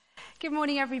Good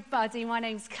morning, everybody. My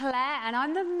name's Claire, and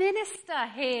I'm the minister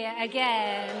here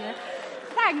again.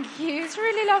 Thank you. It's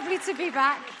really lovely to be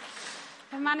back.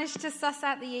 I managed to suss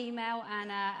out the email,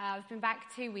 and I've been back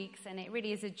 2 weeks, and it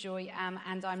really is a joy,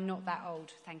 and I'm not that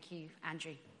old. Thank you,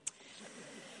 Andrew.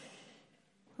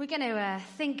 We're going to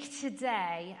think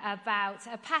today about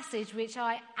a passage which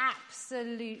I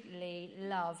absolutely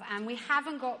love. And we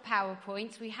haven't got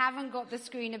PowerPoint. We haven't got the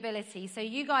screen ability. So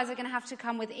you guys are going to have to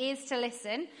come with ears to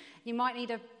listen. You might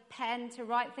need a pen to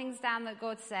write things down that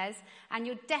God says. And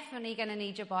you're definitely going to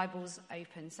need your Bibles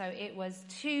open. So it was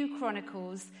 2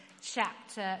 Chronicles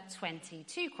chapter 20.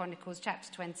 2 Chronicles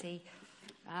chapter 20.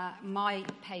 My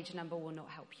page number will not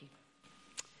help you.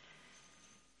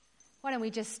 Why don't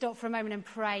we just stop for a moment and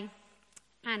pray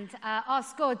and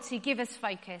ask God to give us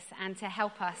focus and to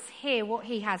help us hear what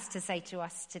he has to say to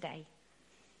us today.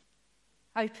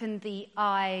 Open the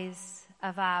eyes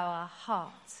of our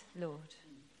heart, Lord,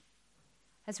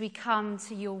 as we come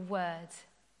to your word,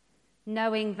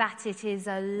 knowing that it is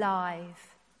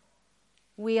alive.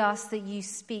 We ask that you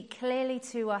speak clearly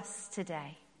to us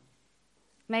today.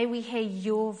 May we hear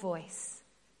your voice.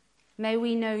 May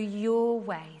we know your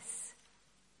ways.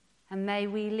 And may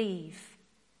we leave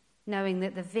knowing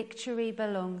that the victory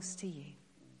belongs to you.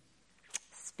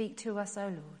 Speak to us, O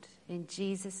Lord, in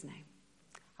Jesus' name.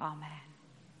 Amen.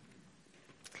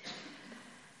 I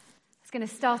was going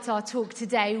to start our talk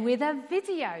today with a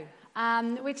video,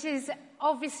 which is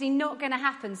obviously not going to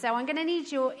happen. So I'm going to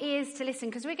need your ears to listen,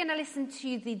 because we're going to listen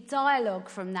to the dialogue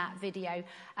from that video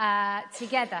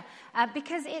together,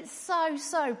 because it's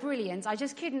so brilliant. I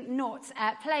just couldn't not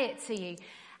play it to you.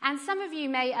 And some of you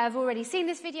may have already seen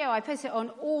this video. I put it on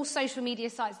all social media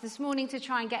sites this morning to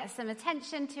try and get some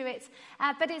attention to it.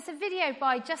 But it's a video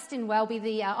by Justin Welby,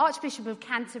 the Archbishop of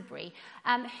Canterbury,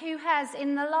 who has,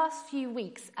 in the last few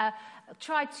weeks,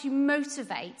 tried to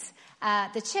motivate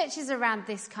the churches around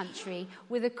this country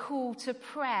with a call to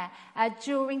prayer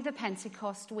during the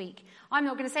Pentecost week. I'm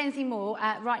not going to say anything more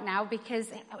right now, because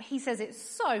he says it's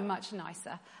so much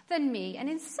nicer than me and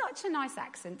in such a nice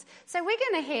accent. So we're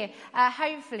going to hear,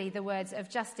 hopefully, the words of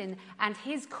Justin and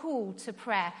his call to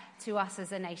prayer to us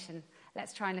as a nation.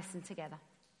 Let's try and listen together.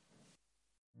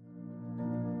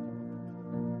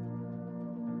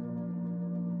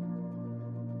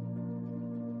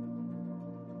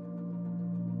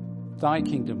 Thy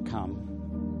kingdom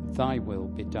come, thy will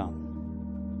be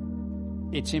done.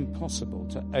 It's impossible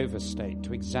to overstate,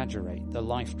 to exaggerate the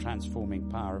life-transforming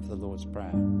power of the Lord's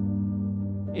Prayer.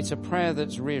 It's a prayer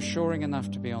that's reassuring enough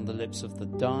to be on the lips of the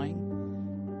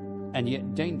dying, and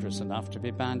yet dangerous enough to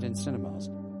be banned in cinemas.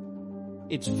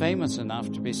 It's famous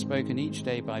enough to be spoken each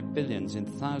day by billions in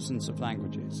thousands of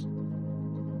languages,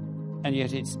 and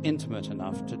yet it's intimate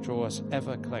enough to draw us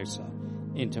ever closer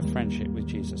into friendship with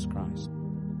Jesus Christ.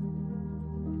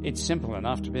 It's simple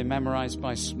enough to be memorized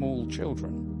by small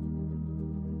children,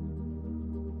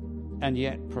 and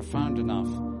yet profound enough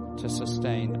to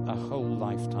sustain a whole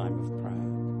lifetime of prayer.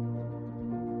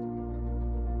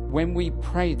 When we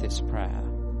pray this prayer,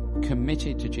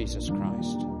 committed to Jesus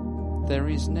Christ, there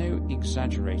is no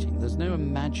exaggerating, there's no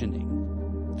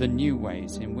imagining the new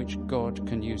ways in which God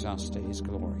can use us to his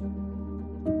glory.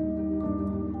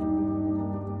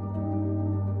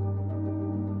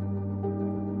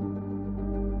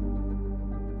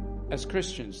 As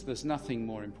Christians, there's nothing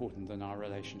more important than our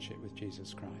relationship with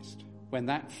Jesus Christ. When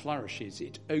that flourishes,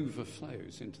 it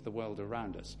overflows into the world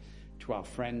around us, to our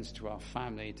friends, to our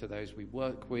family, to those we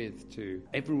work with, to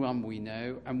everyone we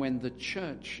know. And when the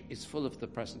church is full of the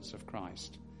presence of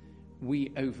Christ,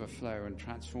 we overflow and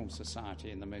transform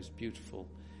society in the most beautiful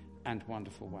and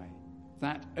wonderful way.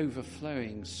 That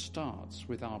overflowing starts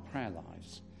with our prayer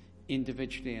lives,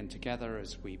 individually and together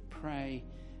as we pray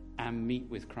and meet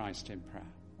with Christ in prayer.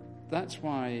 That's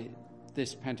why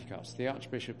this Pentecost, the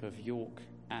Archbishop of York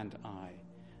and I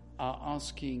are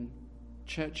asking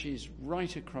churches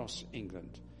right across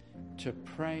England to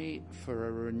pray for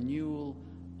a renewal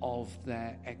of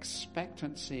their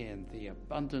expectancy and the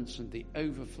abundance and the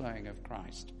overflowing of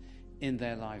Christ in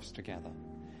their lives together,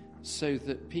 so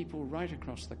that people right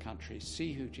across the country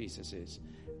see who Jesus is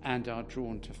and are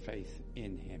drawn to faith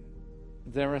in him.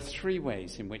 There are 3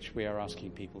 ways in which we are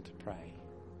asking people to pray.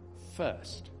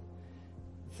 First,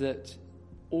 that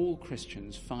all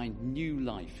Christians find new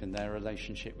life in their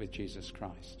relationship with Jesus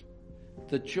Christ.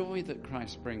 The joy that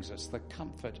Christ brings us, the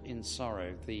comfort in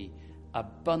sorrow, the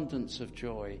abundance of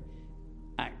joy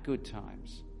at good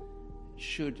times,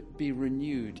 should be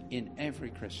renewed in every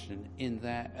Christian in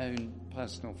their own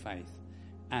personal faith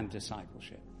and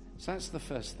discipleship. So that's the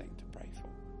first thing to pray for.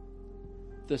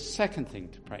 The second thing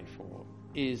to pray for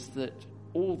is that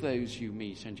all those you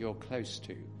meet and you're close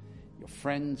to, your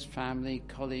friends, family,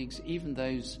 colleagues, even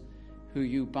those who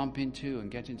you bump into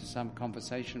and get into some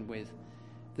conversation with,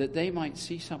 that they might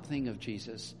see something of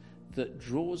Jesus that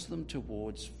draws them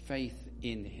towards faith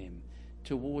in him,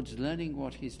 towards learning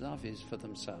what his love is for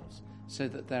themselves, so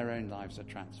that their own lives are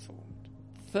transformed.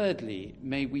 Thirdly,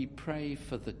 may we pray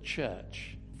for the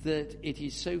church, that it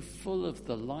is so full of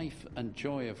the life and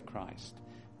joy of Christ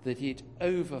that it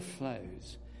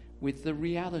overflows with the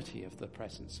reality of the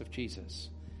presence of Jesus,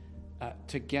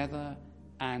 together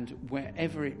and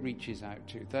wherever it reaches out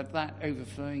to, that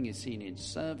overflowing is seen in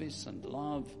service and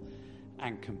love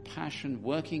and compassion,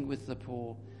 working with the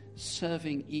poor,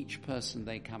 serving each person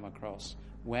they come across,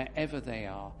 wherever they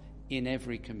are, in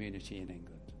every community in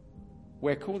England.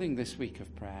 We're calling this week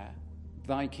of prayer,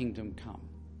 Thy Kingdom Come,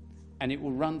 and it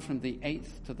will run from the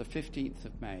 8th to the 15th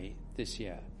of May this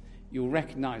year. You'll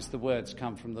recognize the words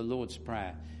come from the Lord's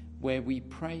Prayer, where we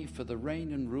pray for the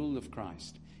reign and rule of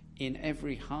Christ in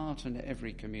every heart and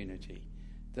every community,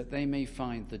 that they may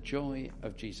find the joy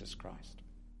of Jesus Christ.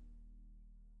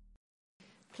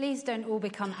 Please don't all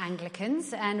become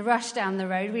Anglicans and rush down the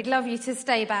road. We'd love you to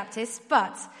stay Baptists,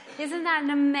 but isn't that an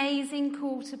amazing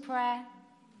call to prayer?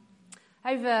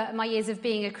 Over my years of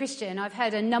being a Christian, I've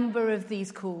heard a number of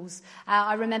these calls.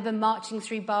 I remember marching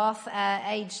through Bath,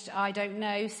 aged, I don't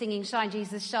know, singing Shine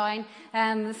Jesus Shine,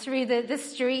 through the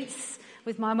streets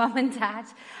with my mum and dad.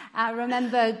 I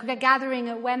remember gathering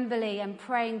at Wembley and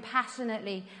praying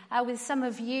passionately with some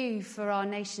of you for our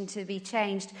nation to be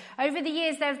changed. Over the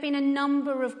years, there have been a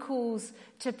number of calls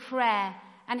to prayer,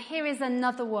 and here is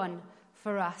another one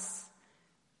for us.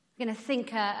 We're going to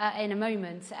think in a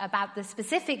moment about the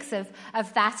specifics of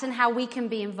that and how we can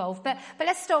be involved. But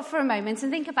let's stop for a moment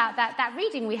and think about that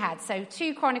reading we had. So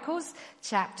 2 Chronicles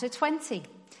chapter 20.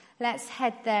 Let's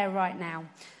head there right now.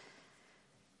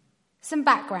 Some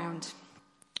background.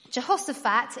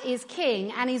 Jehoshaphat is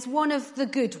king and he's one of the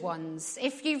good ones.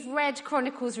 If you've read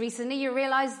Chronicles recently, you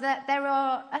realise that there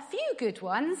are a few good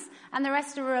ones and the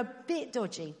rest are a bit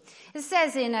dodgy. It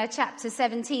says in chapter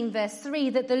 17, verse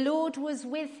 3, that the Lord was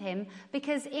with him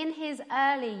because in his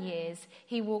early years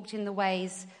he walked in the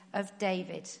ways of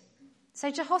David.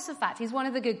 So Jehoshaphat, he's one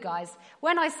of the good guys.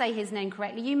 When I say his name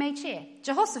correctly, you may cheer.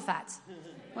 Jehoshaphat.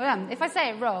 Well, if I say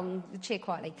it wrong, cheer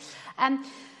quietly.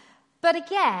 But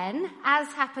again, as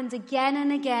happened again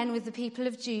and again with the people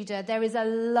of Judah, there is a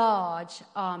large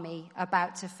army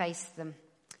about to face them.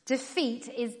 Defeat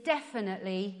is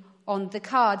definitely on the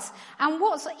cards. And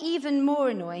what's even more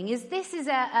annoying is this is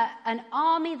an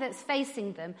army that's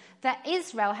facing them that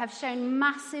Israel have shown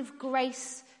massive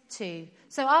grace to.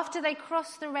 So after they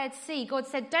crossed the Red Sea, God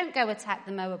said, don't go attack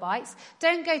the Moabites,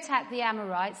 don't go attack the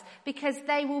Amorites, because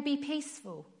they will be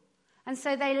peaceful. And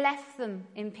so they left them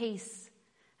in peace.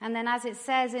 And then, as it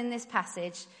says in this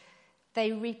passage,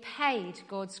 they repaid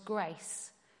God's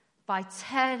grace by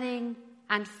turning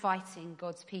and fighting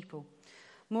God's people.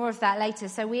 More of that later.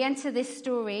 So we enter this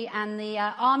story, and the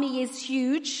army is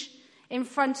huge in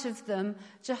front of them.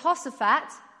 Jehoshaphat,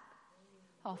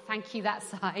 oh, thank you, that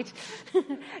side.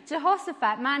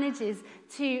 Jehoshaphat manages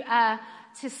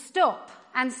to stop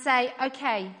and say,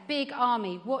 okay, big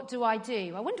army, what do? I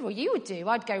wonder what you would do.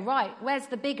 I'd go, right, where's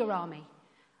the bigger army?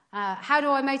 How do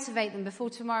I motivate them before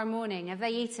tomorrow morning? Have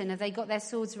they eaten? Have they got their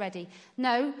swords ready?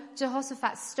 No,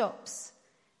 Jehoshaphat stops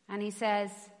and he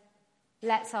says,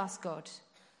 let's ask God.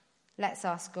 Let's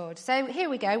ask God. So here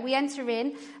we go. We enter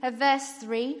in at verse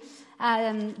 3.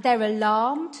 They're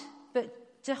alarmed,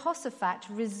 but Jehoshaphat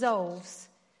resolves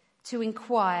to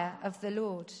inquire of the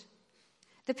Lord.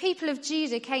 The people of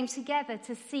Judah came together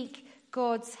to seek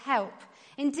God's help.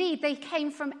 Indeed, they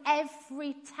came from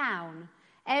every town,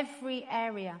 every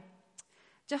area.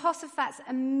 Jehoshaphat's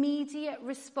immediate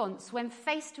response when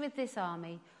faced with this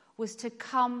army was to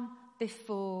come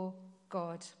before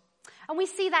God. And we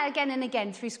see that again and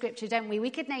again through Scripture, don't we? We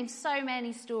could name so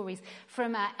many stories,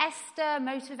 from Esther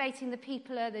motivating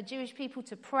the Jewish people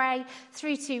to pray,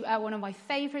 through to one of my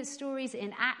favourite stories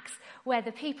in Acts, where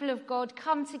the people of God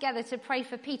come together to pray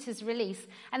for Peter's release.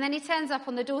 And then he turns up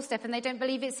on the doorstep and they don't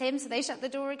believe it's him, so they shut the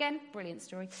door again. Brilliant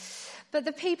story. But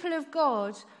the people of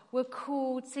God were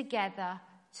called together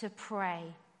to pray.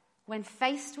 When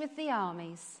faced with the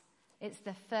armies, it's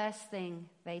the first thing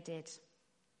they did.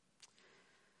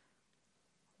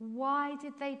 Why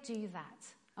did they do that?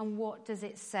 And what does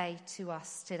it say to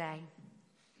us today?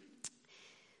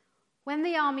 When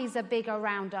the armies are big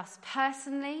around us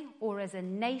personally, or as a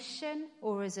nation,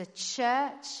 or as a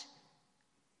church,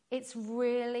 it's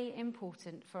really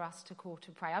important for us to call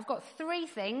to pray. I've got 3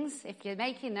 things, if you're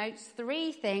making notes,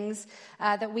 3 things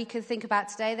that we could think about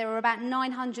today. There were about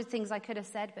 900 things I could have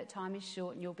said, but time is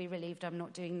short and you'll be relieved I'm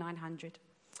not doing 900.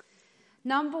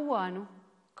 Number 1,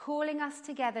 calling us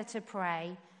together to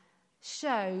pray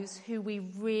shows who we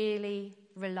really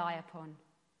rely upon.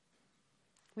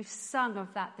 We've sung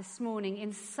of that this morning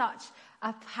in such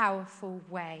a powerful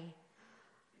way.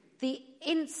 The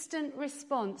instant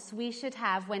response we should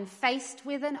have when faced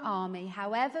with an army,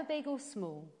 however big or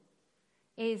small,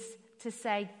 is to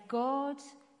say, God,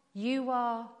 you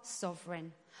are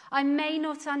sovereign. I may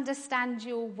not understand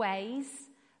your ways,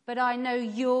 but I know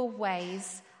your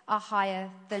ways are higher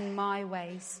than my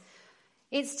ways.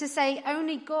 It's to say,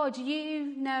 only God, you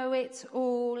know it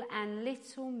all, and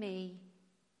little me,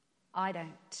 I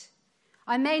don't.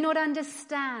 I may not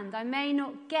understand, I may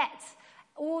not get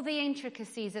all the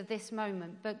intricacies of this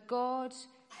moment, but God,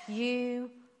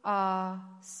 you are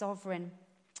sovereign.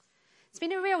 It's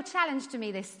been a real challenge to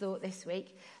me, this thought this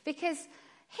week, because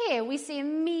here we see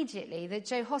immediately that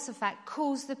Jehoshaphat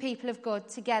calls the people of God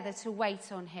together to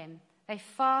wait on him. They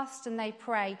fast and they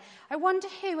pray. I wonder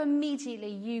who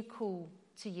immediately you call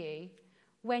to you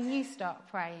when you start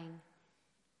praying.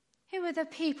 Who are the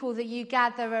people that you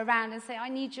gather around and say, I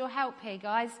need your help here,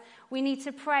 guys. We need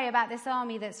to pray about this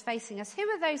army that's facing us. Who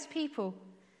are those people?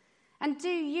 And do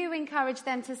you encourage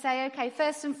them to say, okay,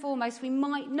 first and foremost, we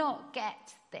might not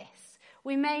get this.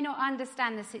 We may not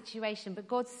understand the situation, but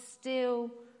God's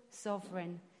still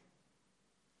sovereign.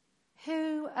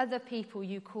 Who are the people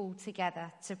you call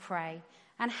together to pray?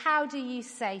 And how do you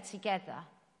say together,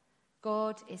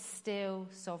 God is still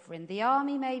sovereign? The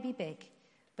army may be big,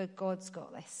 but God's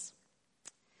got this.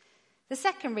 The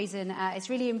second reason it's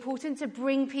really important to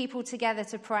bring people together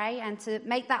to pray and to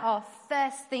make that our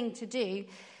first thing to do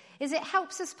is it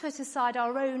helps us put aside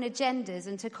our own agendas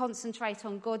and to concentrate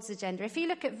on God's agenda. If you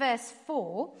look at verse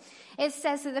 4, it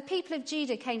says that the people of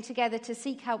Judah came together to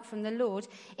seek help from the Lord.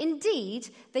 Indeed,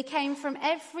 they came from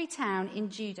every town in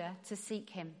Judah to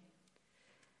seek him.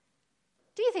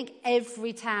 Do you think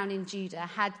every town in Judah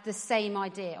had the same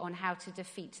idea on how to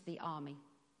defeat the army?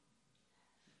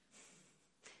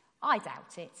 I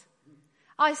doubt it.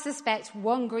 I suspect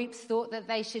one group thought that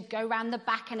they should go round the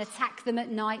back and attack them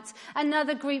at night.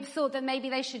 Another group thought that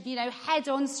maybe they should, head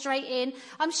on straight in.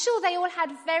 I'm sure they all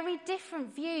had very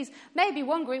different views. Maybe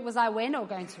one group was like, we're not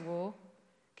going to war.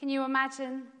 Can you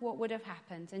imagine what would have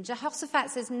happened? And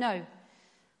Jehoshaphat says, no,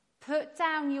 put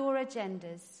down your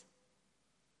agendas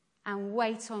and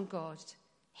wait on God.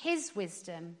 His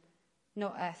wisdom,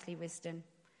 not earthly wisdom.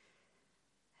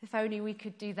 If only we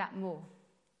could do that more.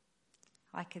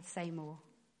 I could say more.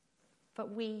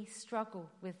 But we struggle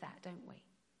with that, don't we?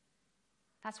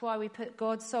 That's why we put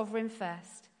God sovereign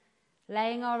first,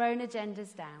 laying our own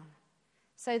agendas down.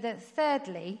 So that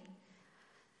thirdly,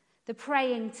 the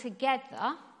praying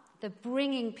together, the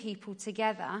bringing people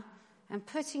together and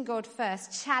putting God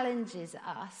first challenges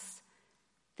us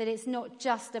that it's not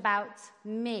just about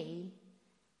me,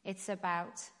 it's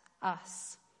about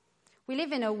us. We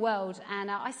live in a world,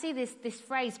 and I see this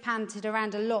phrase panted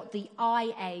around a lot, the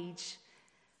I age,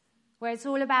 where it's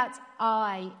all about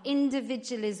I,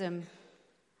 individualism.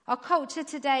 Our culture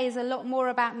today is a lot more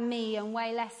about me and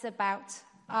way less about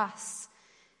us.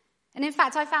 And in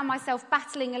fact, I found myself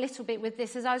battling a little bit with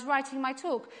this as I was writing my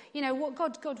talk.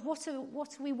 What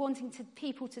are we wanting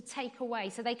people to take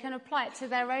away so they can apply it to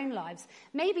their own lives?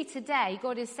 Maybe today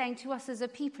God is saying to us as a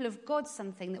people of God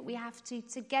something that we have to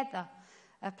together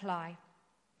apply.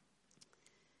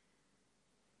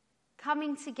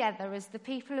 Coming together as the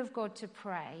people of God to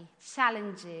pray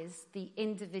challenges the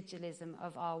individualism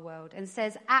of our world and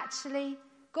says, actually,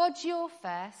 God, you're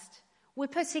first. We're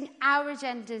putting our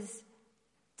agendas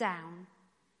down,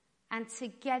 and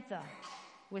together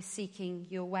we're seeking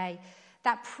your way.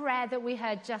 That prayer that we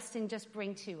heard Justin just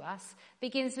bring to us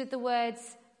begins with the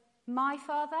words, my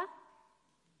Father?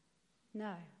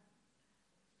 No.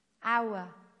 Our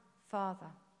Father.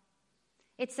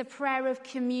 It's a prayer of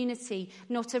community,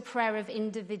 not a prayer of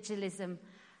individualism.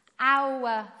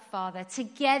 Our Father,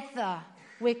 together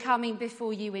we're coming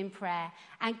before you in prayer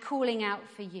and calling out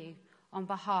for you on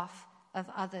behalf of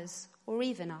others or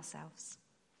even ourselves.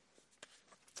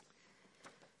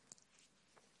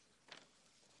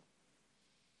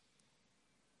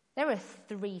 There are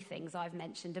 3 things I've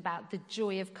mentioned about the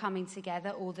joy of coming together,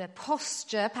 or the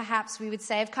posture, perhaps we would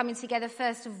say, of coming together,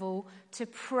 first of all, to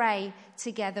pray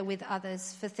together with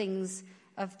others for things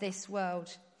of this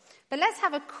world. But let's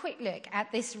have a quick look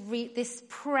at this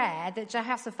prayer that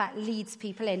Jehoshaphat leads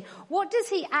people in. What does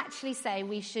he actually say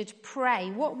we should pray?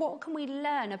 What can we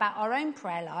learn about our own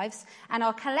prayer lives and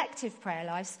our collective prayer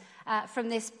lives from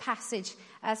this passage?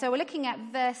 So we're looking at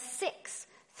verse 6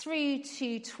 through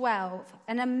to 12,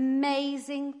 an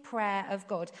amazing prayer of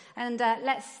God. And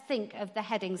let's think of the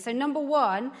headings. So number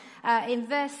 1, in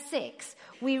verse 6,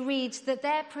 we read that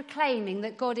they're proclaiming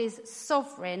that God is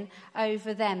sovereign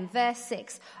over them. Verse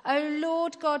 6, O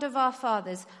Lord God of our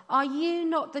fathers, are you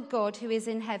not the God who is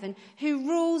in heaven, who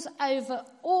rules over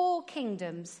all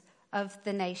kingdoms of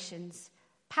the nations?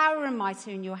 Power and might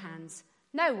are in your hands.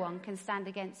 No one can stand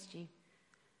against you.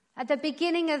 At the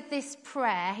beginning of this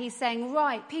prayer, he's saying,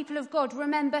 right, people of God,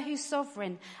 remember who's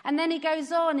sovereign. And then he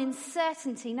goes on in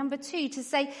certainty, number 2, to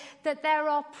say that there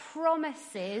are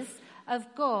promises of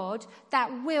God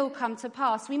that will come to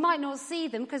pass. We might not see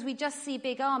them because we just see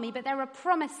big army, but there are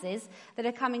promises that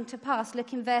are coming to pass.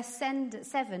 Look in verse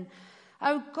 7.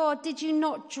 Oh God, did you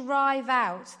not drive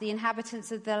out the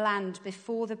inhabitants of the land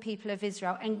before the people of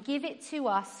Israel and give it to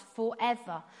us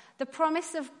forever? The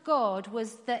promise of God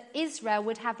was that Israel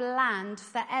would have land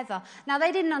forever. Now,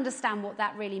 they didn't understand what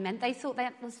that really meant. They thought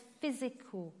that was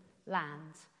physical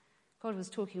land. God was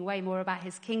talking way more about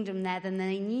his kingdom there than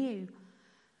they knew.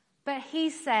 But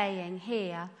he's saying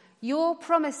here, your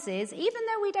promises, even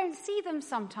though we don't see them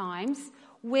sometimes,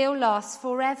 will last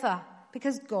forever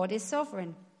because God is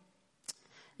sovereign.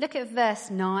 Look at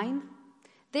verse 9.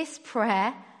 This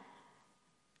prayer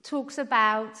talks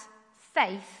about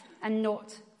faith and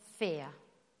not fear.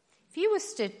 If you were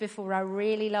stood before a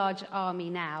really large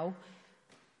army now,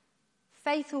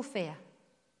 faith or fear?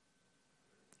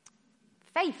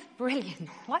 Faith, brilliant.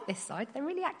 I like this side. They're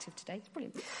really active today. It's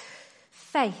brilliant.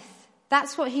 Faith.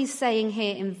 That's what he's saying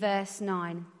here in verse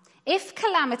 9. If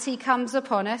calamity comes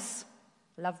upon us,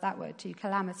 love that word too,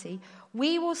 calamity,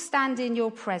 we will stand in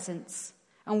your presence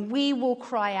and we will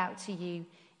cry out to you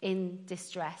in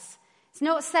distress. It's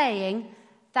not saying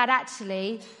that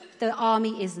actually the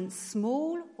army isn't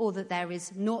small or that there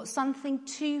is not something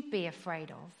to be afraid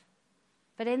of.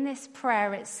 But in this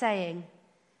prayer it's saying,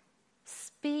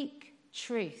 speak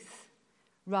truth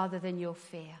rather than your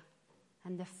fear.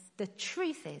 And the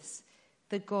truth is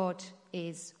that God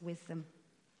is with them.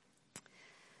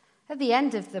 At the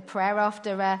end of the prayer,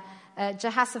 after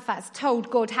Jehoshaphat's told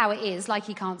God how it is, like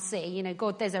he can't see,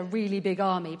 God, there's a really big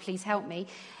army, please help me.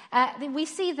 We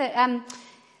see that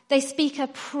they speak a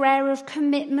prayer of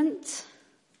commitment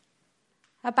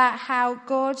about how,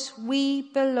 God, we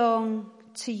belong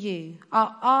to you.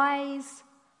 Our eyes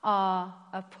are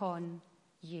upon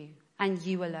you and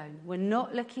you alone. We're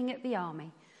not looking at the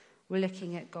army, we're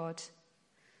looking at God.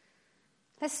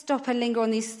 Let's stop and linger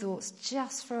on these thoughts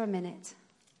just for a minute.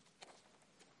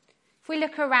 If we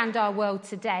look around our world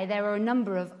today, there are a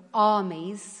number of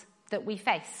armies that we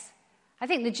face. I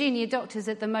think the junior doctors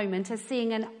at the moment are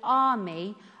seeing an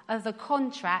army of a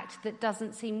contract that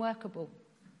doesn't seem workable.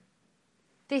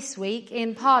 This week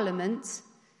in Parliament,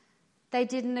 they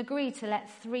didn't agree to let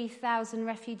 3,000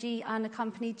 refugee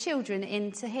unaccompanied children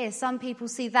into here. Some people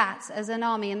see that as an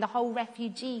army, and the whole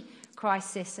refugee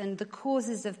crisis and the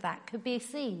causes of that could be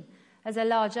seen as a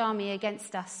large army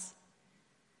against us.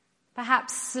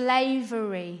 Perhaps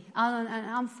slavery and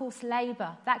unforced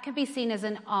labour, that could be seen as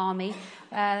an army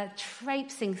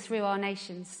traipsing through our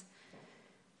nations.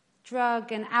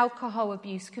 Drug and alcohol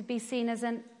abuse could be seen as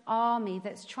an army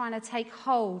that's trying to take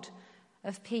hold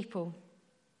of people.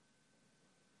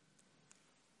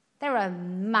 There are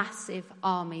massive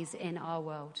armies in our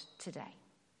world today.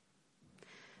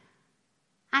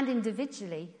 And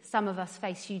individually, some of us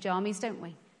face huge armies, don't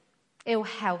we? Ill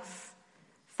health,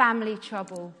 family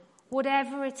trouble,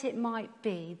 whatever it might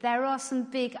be, there are some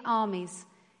big armies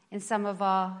in some of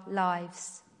our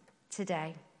lives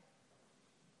today.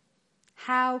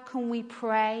 How can we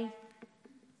pray?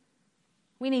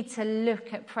 We need to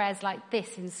look at prayers like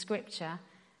this in Scripture,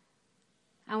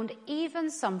 and even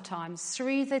sometimes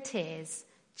through the tears,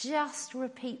 just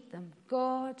repeat them.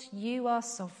 God, you are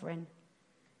sovereign.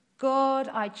 God,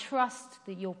 I trust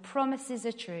that your promises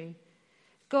are true.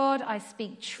 God, I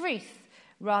speak truth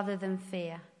rather than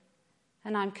fear.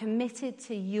 And I'm committed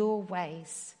to your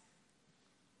ways.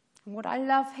 And what I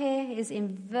love here is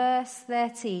in verse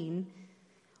 13,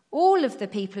 all of the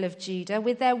people of Judah,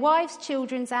 with their wives,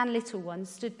 children, and little ones,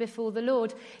 stood before the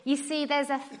Lord. You see,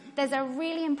 there's a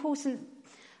really important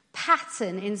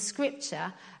pattern in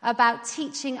Scripture about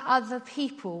teaching other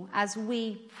people as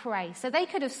we pray. So they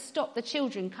could have stopped the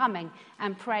children coming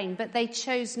and praying, but they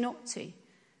chose not to,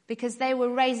 because they were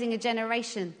raising a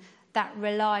generation that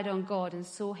relied on God and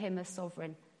saw him as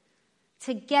sovereign.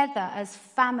 Together as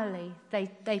family,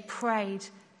 they prayed.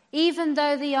 Even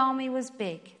though the army was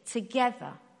big,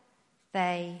 together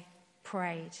they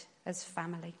prayed as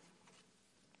family.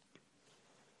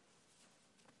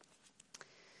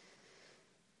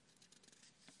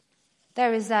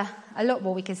 There is a lot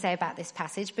more we can say about this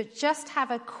passage, but just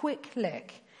have a quick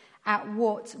look at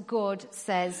what God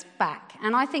says back.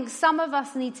 And I think some of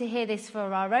us need to hear this for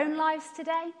our own lives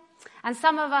today, and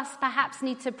some of us perhaps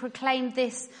need to proclaim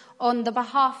this on the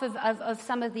behalf of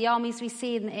some of the armies we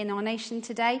see in our nation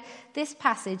today. This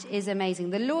passage is amazing.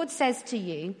 The Lord says to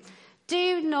you,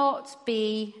 do not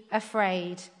be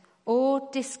afraid or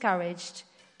discouraged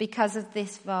because of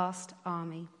this vast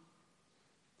army.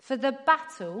 For the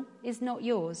battle is not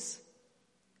yours,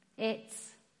 it's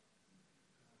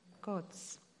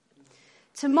God's.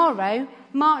 Tomorrow,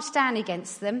 march down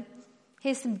against them.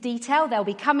 Here's some detail. They'll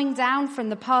be coming down from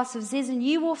the pass of Ziz, and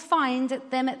you will find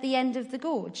them at the end of the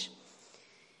gorge.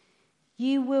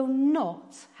 You will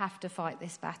not have to fight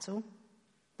this battle,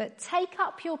 but take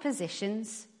up your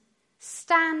positions,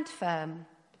 stand firm,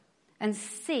 and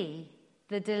see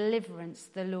the deliverance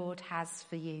the Lord has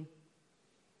for you.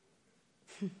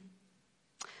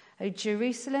 O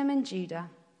Jerusalem and Judah,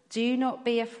 do not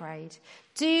be afraid.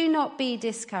 Do not be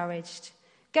discouraged.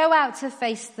 Go out to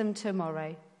face them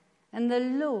tomorrow, and the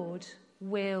Lord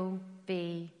will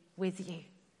be with you.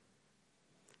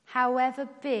 However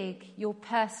big your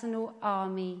personal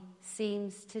army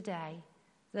seems today,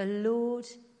 the Lord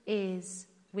is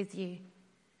with you.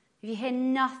 If you hear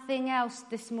nothing else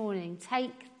this morning,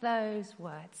 take those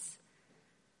words.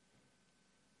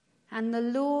 And the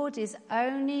Lord is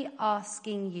only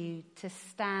asking you to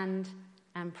stand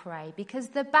and pray, because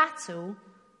the battle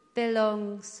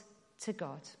belongs to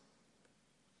God.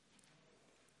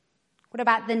 What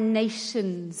about the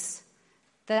nations,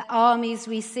 the armies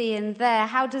we see in there?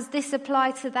 How does this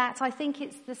apply to that? I think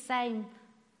it's the same.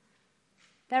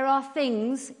 There are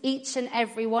things each and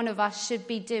every one of us should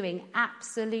be doing,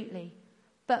 absolutely.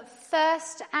 But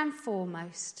first and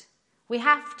foremost, we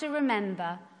have to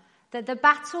remember that the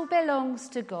battle belongs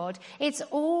to God. It's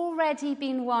already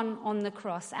been won on the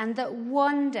cross, and that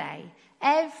one day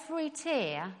every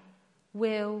tear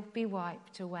will be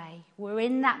wiped away. We're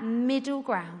in that middle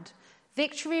ground.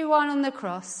 Victory won on the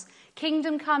cross,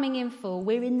 kingdom coming in full.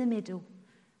 We're in the middle.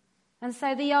 And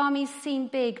so the armies seem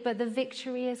big, but the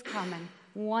victory is coming.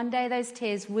 One day those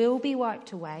tears will be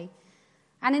wiped away.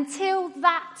 And until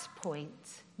that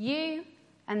point, you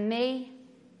and me,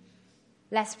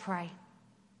 let's pray.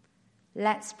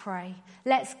 Let's pray.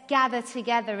 Let's gather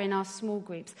together in our small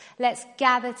groups. Let's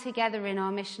gather together in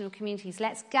our missional communities.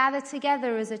 Let's gather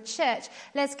together as a church.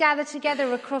 Let's gather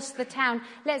together across the town.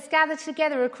 Let's gather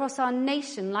together across our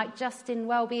nation, like Justin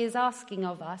Welby is asking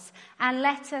of us. And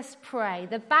let us pray.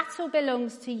 The battle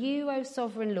belongs to you, O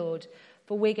sovereign Lord,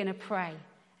 but we're going to pray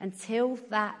until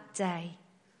that day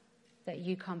that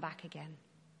you come back again.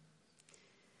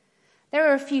 There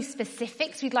are a few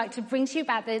specifics we'd like to bring to you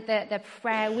about the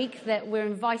prayer week that we're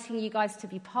inviting you guys to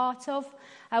be part of.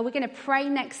 We're going to pray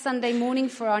next Sunday morning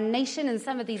for our nation and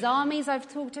some of these armies I've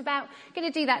talked about. We're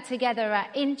going to do that together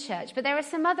in church. But there are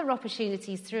some other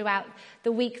opportunities throughout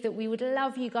the week that we would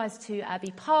love you guys to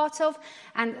be part of.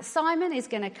 And Simon is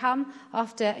going to come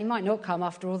after, he might not come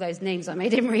after all those names I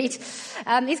made him read.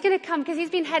 He's going to come because he's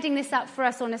been heading this up for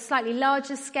us on a slightly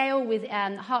larger scale with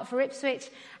Heart for Ipswich.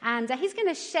 And he's going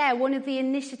to share one of the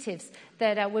initiatives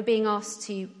that we're being asked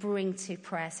to bring to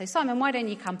prayer. So Simon, why don't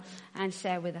you come and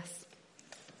share with us?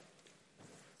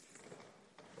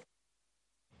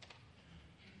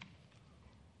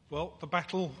 Well, the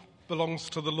battle belongs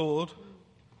to the Lord,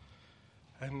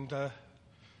 and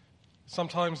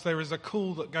sometimes there is a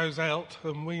call that goes out,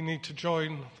 and we need to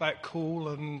join that call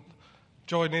and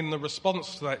join in the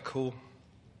response to that call.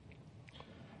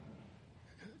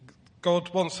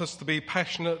 God wants us to be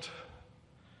passionate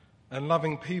and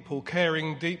loving people,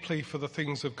 caring deeply for the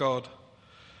things of God.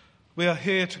 We are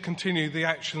here to continue the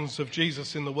actions of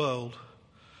Jesus in the world.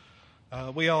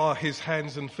 We are his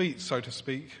hands and feet, so to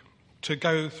speak, to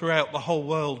go throughout the whole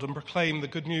world and proclaim the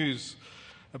good news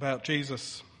about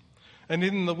Jesus. And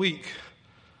in the week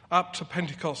up to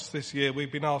Pentecost this year,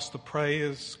 we've been asked to pray,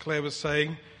 as Claire was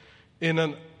saying, in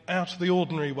an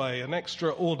out-of-the-ordinary way, an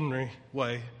extraordinary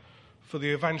way, for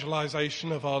the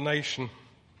evangelization of our nation.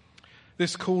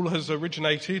 This call has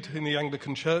originated in the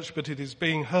Anglican Church, but it is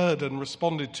being heard and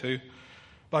responded to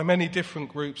by many different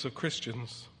groups of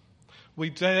Christians.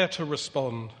 We dare to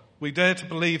respond. We dare to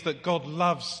believe that God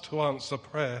loves to answer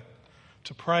prayer.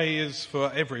 To pray is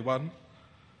for everyone.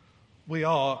 We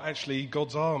are actually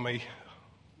God's army.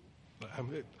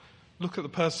 Look at the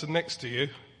person next to you.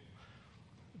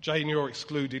 Jane, you're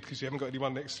excluded because you haven't got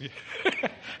anyone next to you.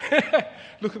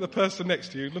 Look at the person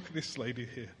next to you. Look at this lady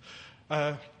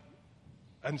here.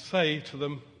 And say to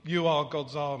them, you are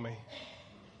God's army.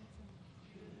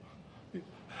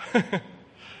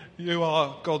 You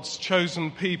are God's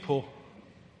chosen people.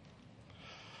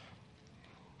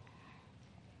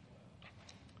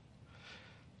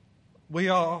 We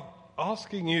are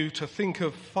asking you to think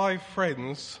of 5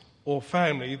 friends or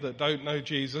family that don't know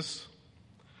Jesus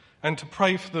and to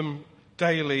pray for them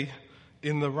daily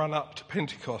in the run-up to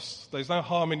Pentecost. There's no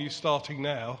harm in you starting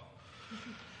now.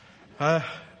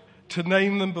 To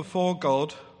name them before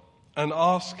God and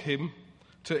ask him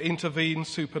to intervene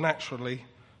supernaturally,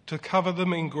 to cover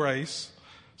them in grace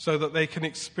so that they can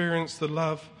experience the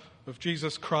love of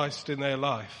Jesus Christ in their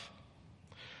life,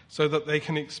 so that they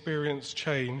can experience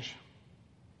change.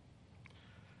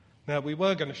 Now, we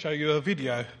were going to show you a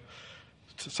video,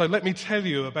 so let me tell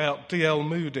you about D.L.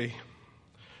 Moody.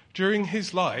 During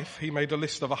his life, he made a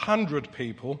list of 100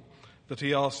 people that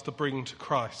he asked to bring to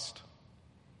Christ.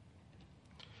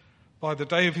 By the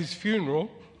day of his funeral,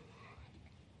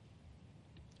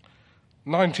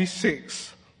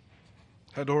 96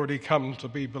 had already come to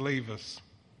be believers.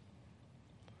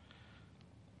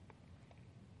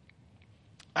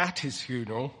 At his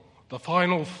funeral, the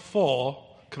final 4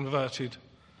 converted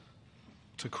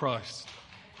to Christ.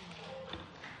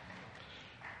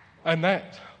 And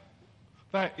that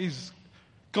is,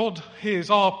 God hears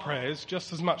our prayers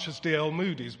just as much as D.L.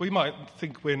 Moody's. We might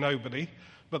think we're nobody,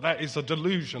 but that is a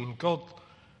delusion. God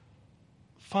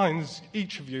finds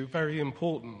each of you very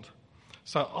important.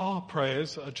 So our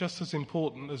prayers are just as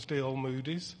important as D.L.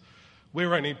 Moody's.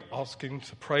 We're only asking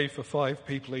to pray for 5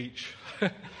 people each.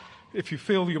 If you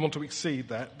feel you want to exceed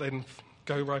that, then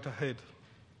go right ahead.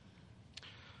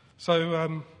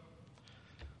 So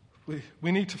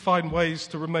we need to find ways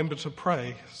to remember to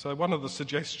pray. So one of the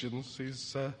suggestions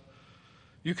is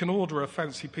you can order a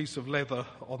fancy piece of leather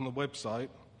on the website,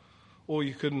 or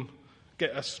you can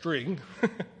get a string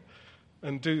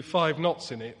and do 5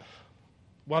 knots in it,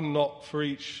 1 knot for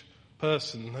each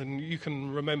person, and you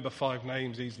can remember 5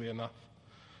 names easily enough.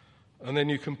 And then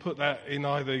you can put that in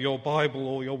either your Bible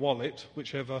or your wallet,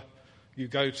 whichever you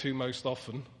go to most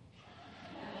often.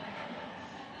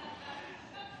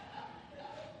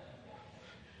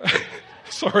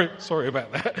 Sorry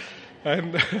about that.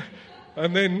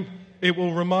 And then it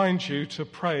will remind you to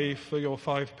pray for your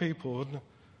 5 people. And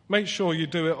make sure you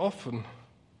do it often.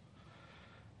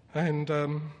 And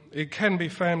it can be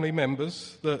family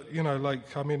members that,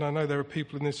 I know there are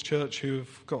people in this church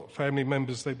who've got family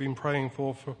members they've been praying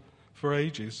for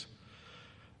ages.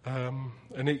 And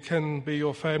it can be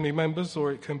your family members,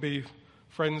 or it can be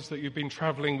friends that you've been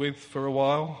travelling with for a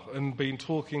while and been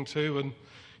talking to, and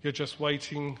you're just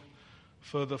waiting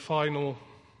for the final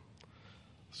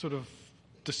sort of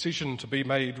decision to be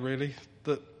made, really,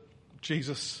 that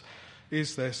Jesus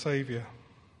is their saviour.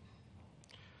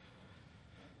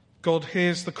 God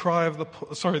hears the cry of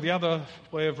the other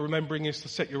way of remembering is to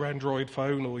set your Android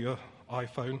phone or your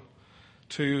iPhone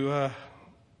to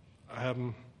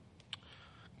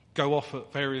go off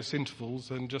at various intervals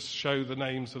and just show the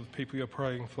names of the people you're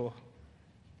praying for.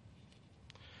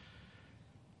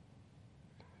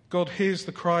 God hears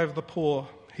the cry of the poor.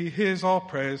 He hears our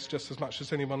prayers just as much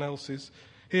as anyone else's.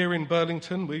 Here in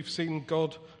Burlington, we've seen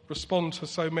God respond to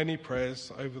so many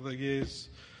prayers over the years.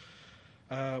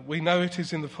 We know it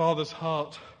is in the Father's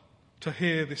heart to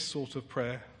hear this sort of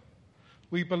prayer.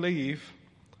 We believe.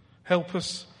 Help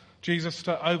us, Jesus,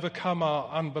 to overcome our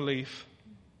unbelief.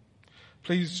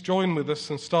 Please join with us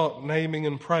and start naming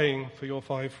and praying for your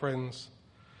 5 friends.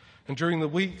 And during the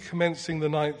week commencing the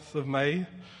 9th of May,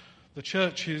 the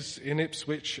churches in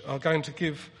Ipswich are going to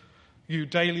give you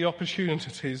daily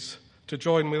opportunities to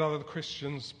join with other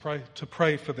Christians to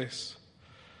pray for this.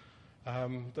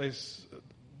 There's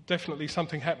definitely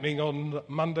something happening on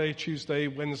Monday, Tuesday,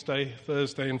 Wednesday,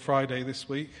 Thursday and Friday this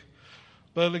week.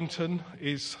 Burlington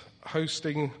is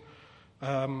hosting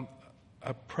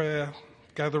a prayer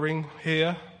gathering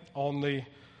here on the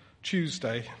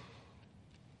Tuesday.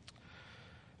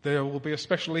 There will be a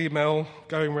special email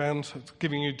going around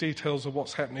giving you details of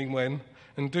what's happening when,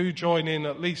 and do join in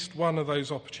at least one of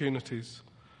those opportunities.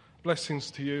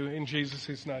 Blessings to you in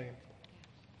Jesus' name.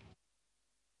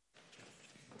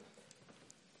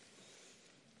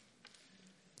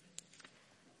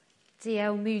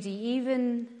 D.L. Moody,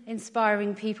 even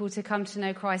inspiring people to come to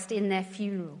know Christ in their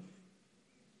funeral.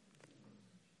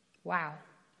 Wow.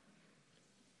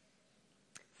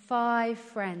 5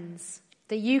 friends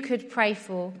that you could pray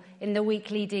for in the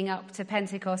week leading up to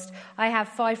Pentecost. I have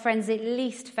 5 friends at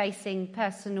least facing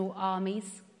personal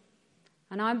armies.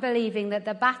 And I'm believing that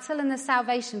the battle and the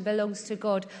salvation belongs to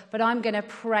God, but I'm going to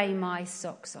pray my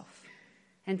socks off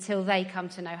until they come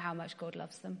to know how much God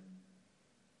loves them.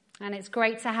 And it's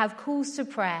great to have calls to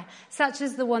prayer, such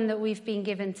as the one that we've been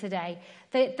given today,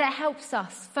 that helps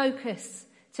us focus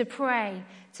to pray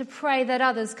that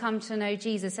others come to know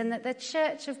Jesus, and that the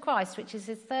Church of Christ, which is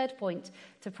his third point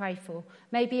to pray for,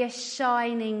 may be a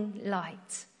shining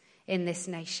light in this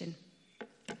nation.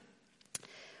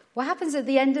 What happens at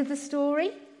the end of the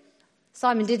story?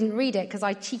 Simon didn't read it because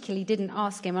I cheekily didn't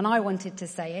ask him and I wanted to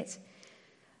say it.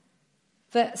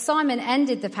 But Simon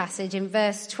ended the passage in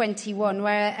verse 21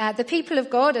 where the people of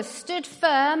God have stood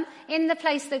firm in the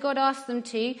place that God asked them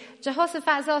to.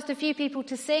 Jehoshaphat's asked a few people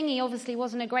to sing. He obviously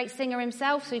wasn't a great singer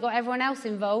himself, so he got everyone else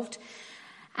involved.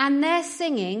 And they're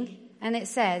singing, and it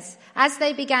says, as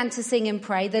they began to sing and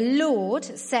pray, the Lord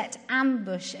set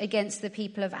ambush against the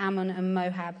people of Ammon and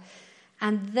Moab,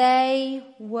 and they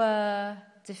were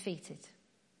defeated.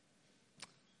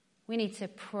 We need to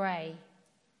pray.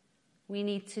 We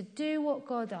need to do what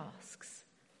God asks.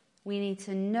 We need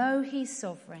to know he's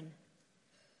sovereign.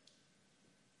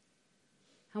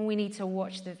 And we need to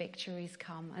watch the victories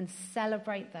come and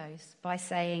celebrate those by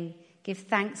saying, give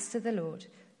thanks to the Lord,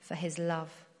 for his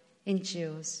love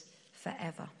endures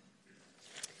forever.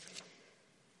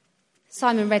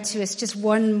 Simon read to us just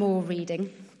one more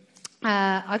reading.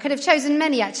 I could have chosen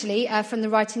many, actually, from the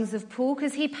writings of Paul,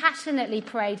 because he passionately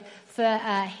prayed for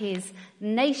his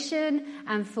nation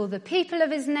and for the people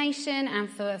of his nation and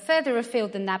for further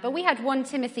afield than that. But we had 1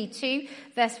 Timothy 2,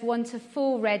 verse 1 to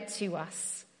 4 read to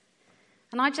us.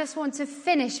 And I just want to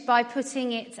finish by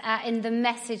putting it in the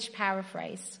Message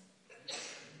paraphrase.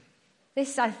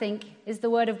 This, I think, is the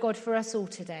word of God for us all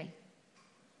today.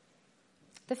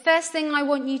 The first thing I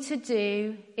want you to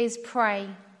do is pray.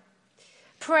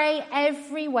 Pray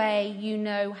every way you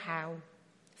know how,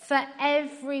 for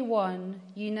everyone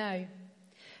you know.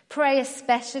 Pray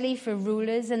especially for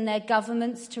rulers and their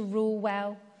governments to rule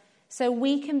well, so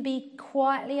we can be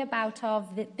quietly about our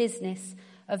business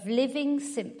of living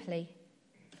simply.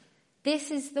 This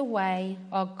is the way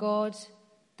our God,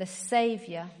 the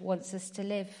Saviour, wants us to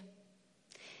live.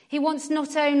 He wants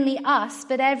not only us,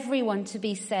 but everyone to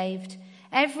be saved,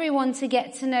 everyone to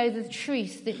get to know the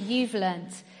truth that you've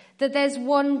learnt, that there's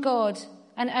one God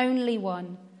and only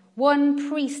one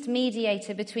priest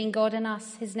mediator between God and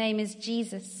us. His name is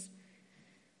Jesus.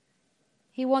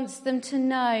 He wants them to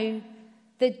know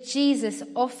that Jesus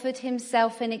offered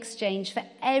himself in exchange for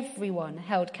everyone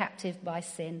held captive by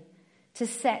sin, to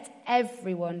set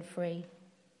everyone free.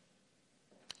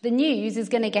 The news is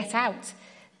going to get out.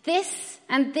 This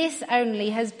and this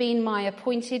only has been my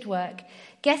appointed work,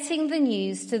 getting the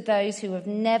news to those who have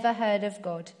never heard of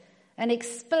God, and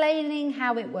explaining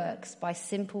how it works by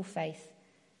simple faith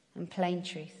and plain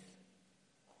truth.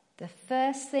 The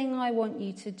first thing I want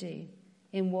you to do,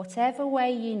 in whatever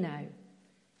way you know,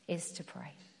 is to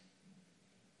pray.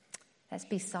 Let's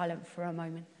be silent for a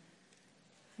moment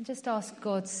and just ask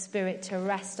God's Spirit to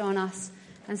rest on us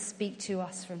and speak to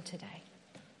us from today.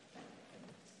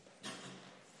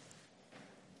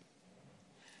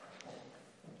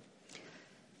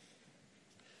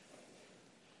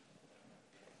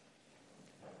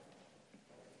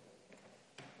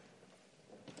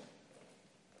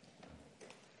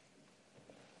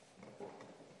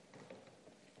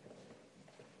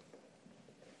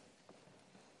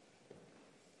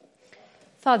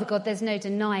 Father God, there's no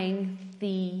denying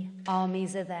the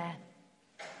armies are there.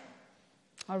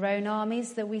 Our own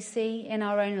armies that we see in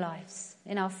our own lives,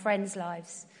 in our friends'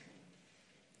 lives.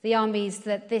 The armies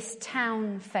that this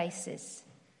town faces.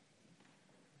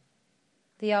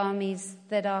 The armies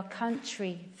that our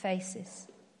country faces.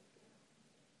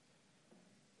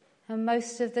 And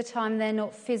most of the time they're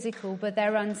not physical, but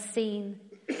they're unseen.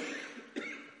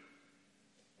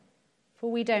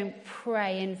 For we don't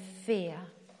pray in fear.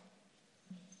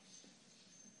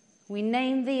 We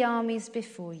name the armies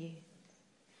before you,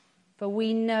 but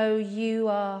we know you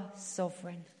are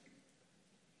sovereign.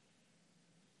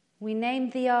 We name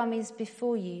the armies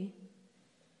before you,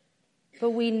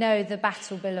 but we know the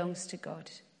battle belongs to God.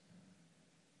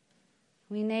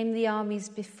 We name the armies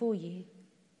before you,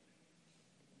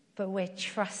 but we're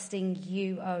trusting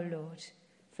you, O Lord,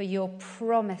 for your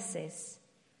promises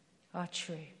are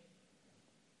true.